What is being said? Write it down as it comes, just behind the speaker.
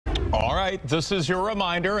All right, this is your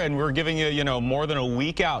reminder, and we're giving you, more than a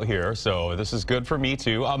week out here, so this is good for me,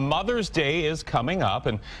 too. Mother's Day is coming up,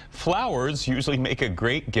 and flowers usually make a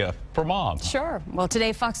great gift for moms. Sure. Well,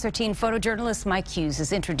 today, Fox 13 photojournalist Mike Hughes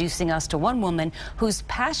is introducing us to one woman whose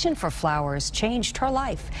passion for flowers changed her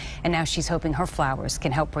life, and now she's hoping her flowers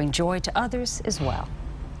can help bring joy to others as well.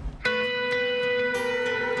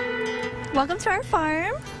 Welcome to our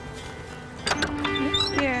farm.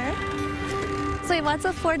 Here. So we have lots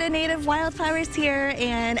of Florida native wildflowers here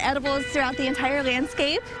and edibles throughout the entire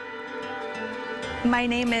landscape. My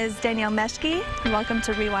name is Danielle Meschke. Welcome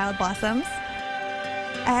to Rewild Blossoms.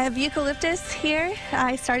 I have eucalyptus here.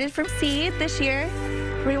 I started from seed this year.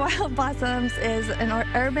 Rewild Blossoms is an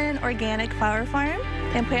urban organic flower farm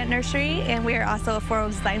and plant nursery, and we are also a floral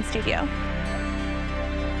design studio.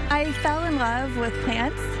 I fell in love with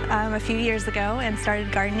plants a few years ago and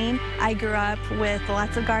started gardening. I grew up with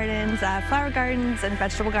lots of gardens, flower gardens and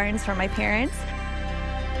vegetable gardens from my parents.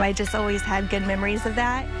 I just always had good memories of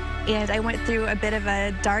that. And I went through a bit of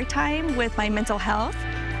a dark time with my mental health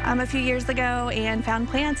a few years ago and found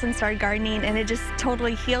plants and started gardening, and it just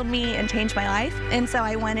totally healed me and changed my life. And so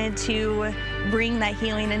I wanted to bring that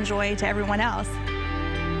healing and joy to everyone else.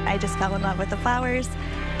 I just fell in love with the flowers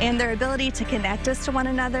and their ability to connect us to one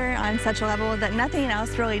another on such a level that nothing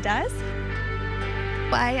else really does.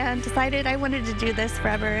 I decided I wanted to do this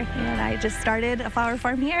forever, and I just started a flower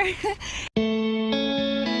farm here.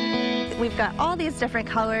 We've got all these different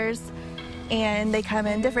colors, and they come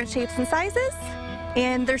in different shapes and sizes,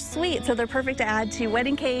 and they're sweet, so they're perfect to add to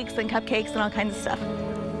wedding cakes and cupcakes and all kinds of stuff.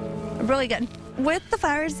 Really good. With the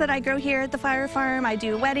flowers that I grow here at the flower farm, I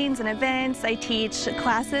do weddings and events. I teach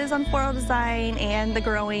classes on floral design and the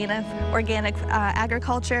growing of organic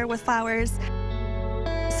agriculture with flowers.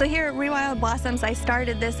 So here at Rewild Blossoms, I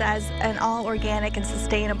started this as an all-organic and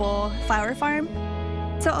sustainable flower farm.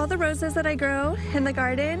 So all the roses that I grow in the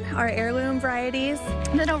garden are heirloom varieties.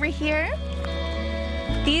 And then over here,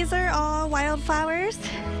 these are all wildflowers.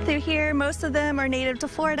 Through here, most of them are native to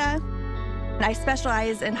Florida. I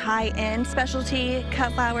specialize in high-end specialty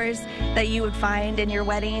cut flowers that you would find in your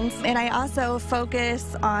weddings. And I also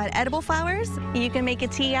focus on edible flowers. You can make a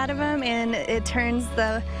tea out of them, and it turns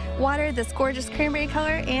the water this gorgeous cranberry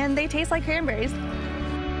color, and they taste like cranberries.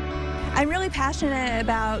 I'm really passionate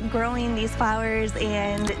about growing these flowers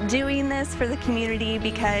and doing this for the community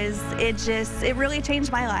because it really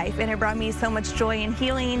changed my life, and it brought me so much joy and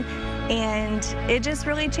healing, and it just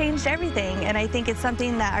really changed everything, and I think it's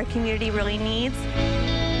something that our community really needs.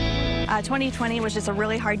 2020 was just a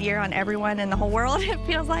really hard year on everyone in the whole world, it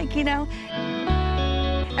feels like,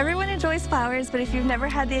 Everyone enjoys flowers, but if you've never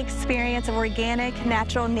had the experience of organic,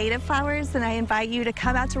 natural, native flowers, then I invite you to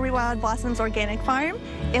come out to Rewild Blossoms Organic Farm,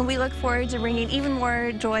 and we look forward to bringing even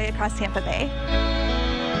more joy across Tampa Bay.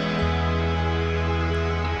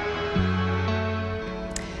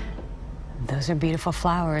 Those are beautiful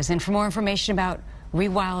flowers. And for more information about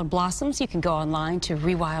Rewild Blossoms, you can go online to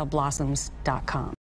rewildblossoms.com.